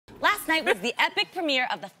night was the epic premiere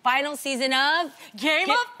of the final season of Game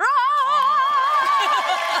of Thrones!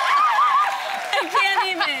 I can't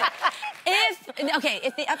even.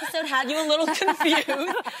 If the episode had you a little confused,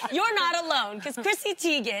 you're not alone, because Chrissy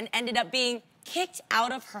Teigen ended up being kicked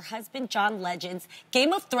out of her husband John Legend's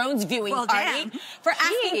Game of Thrones viewing party for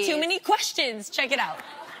asking too many questions. Check it out.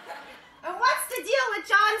 And what's the deal with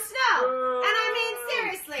Jon Snow? And I mean,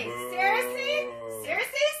 seriously?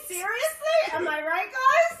 Am I right,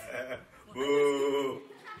 guys?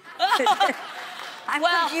 I'm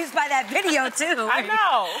confused by that video, too. I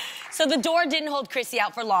know. So the door didn't hold Chrissy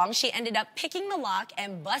out for long. She ended up picking the lock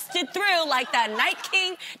and busted through like the Night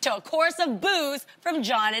King to a chorus of boos from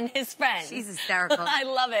John and his friends. She's hysterical. I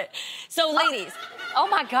love it. So, ladies. Oh,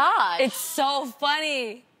 my God. It's so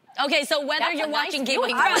funny. Okay, so whether you're watching Game of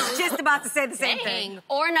Thrones... I was just about to say the same thing.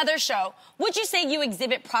 ...or another show, would you say you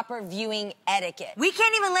exhibit proper viewing etiquette? We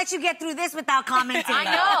can't even let you get through this without commenting. I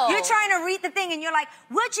know. You're trying to read the thing, and you're like,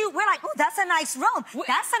 would you? We're like, oh, that's a nice room.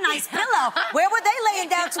 That's a nice pillow. Where were they laying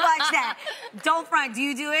down to watch that? Don't front. Do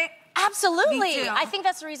you do it? Absolutely. I think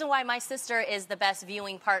that's the reason why my sister is the best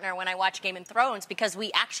viewing partner when I watch Game of Thrones, because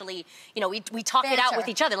we actually, you know, we talk it out with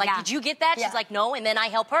each other. Like, did you get that? She's like, no. And then I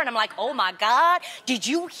help her, and I'm like, oh, my God, did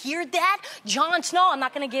you hear that? Jon Snow, I'm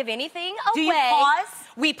not going to give anything away. Do you pause?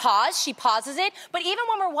 We pause. She pauses it. But even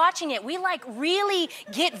when we're watching it, we, like, really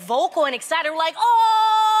get vocal and excited. We're like,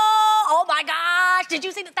 oh my gosh, did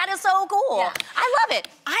you see that? That is so cool. Yeah. I love it.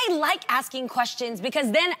 I like asking questions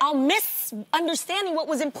because then I'll miss understanding what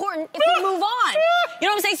was important if we move on. You know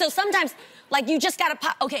what I'm saying? So sometimes, like, you just gotta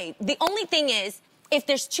okay, the only thing is, if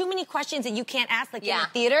there's too many questions that you can't ask, like in the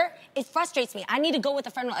theater, it frustrates me. I need to go with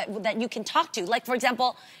a friend that you can talk to. Like, for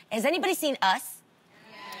example, has anybody seen Us?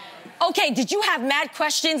 Yeah. Okay, did you have mad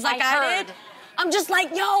questions like I did? I'm just like,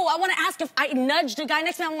 yo, I want to ask. If I nudged the guy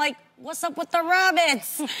next to me, I'm like, what's up with the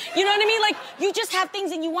rabbits? You know what I mean? Like, you just have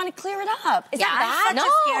things and you want to clear it up. Is that bad? I'm such a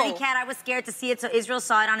scaredy cat. I was scared to see it, so Israel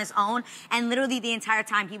saw it on his own, and literally the entire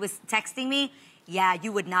time he was texting me, yeah,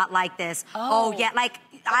 you would not like this. Oh yeah, like...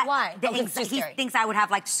 Why? He thinks I would have,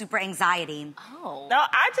 like, super anxiety. Oh. No,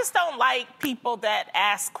 I just don't like people that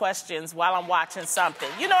ask questions while I'm watching something.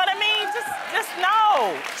 You know what I mean? Just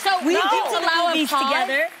no. So we can allow a pause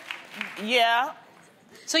together? Yeah.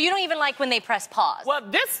 So you don't even like when they press pause? Well,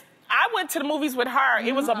 I went to the movies with her.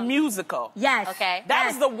 It was a musical. Yes. Okay. That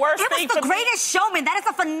was the worst thing for me. It was The Greatest Showman. That is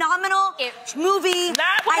a phenomenal movie.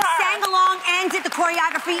 Not with her. I sang along and did the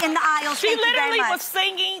choreography in the aisles. She literally was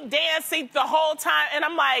singing, dancing the whole time, and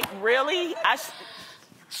I'm like, really?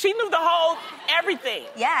 She knew the whole everything.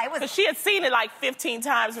 Yeah, it was. Because she had seen it like 15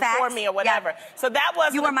 times before me or whatever. Yeah. So that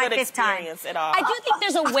wasn't a good experience at all. I do think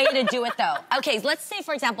there's a way to do it, though. Okay, let's say,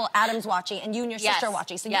 for example, Adam's watching and you and your sister are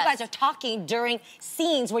watching. So you guys are talking during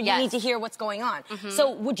scenes where you need to hear what's going on.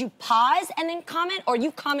 So would you pause and then comment, or are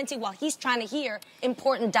you commenting while he's trying to hear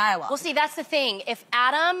important dialogue? Well, see, that's the thing. If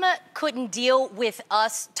Adam couldn't deal with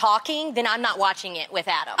us talking, then I'm not watching it with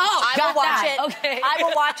Adam. Oh, I will watch it. Okay. I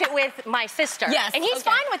will watch it with my sister. Yes. And he's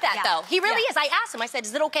fine with that, though. He really is. I asked him, I said,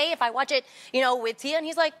 is it okay if I watch it, you know, with Tia? And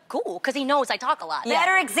he's like, cool, because he knows I talk a lot.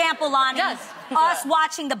 Better example, Lonnie. Us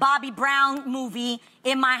watching the Bobby Brown movie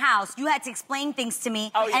in my house. You had to explain things to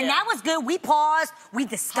me. And that was good. We paused. We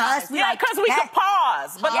discussed. Yeah, because we could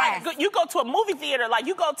pause. But like, you go to a movie theater, like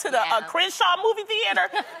you go to the Crenshaw movie theater,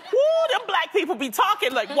 woo, them black people be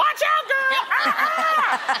talking like, watch out, girl.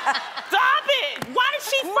 Stop it. Why did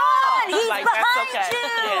she fall? He's like, behind that's okay.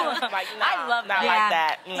 you. Yeah, like, nah, I love not like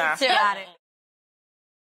that. Nah. Got it.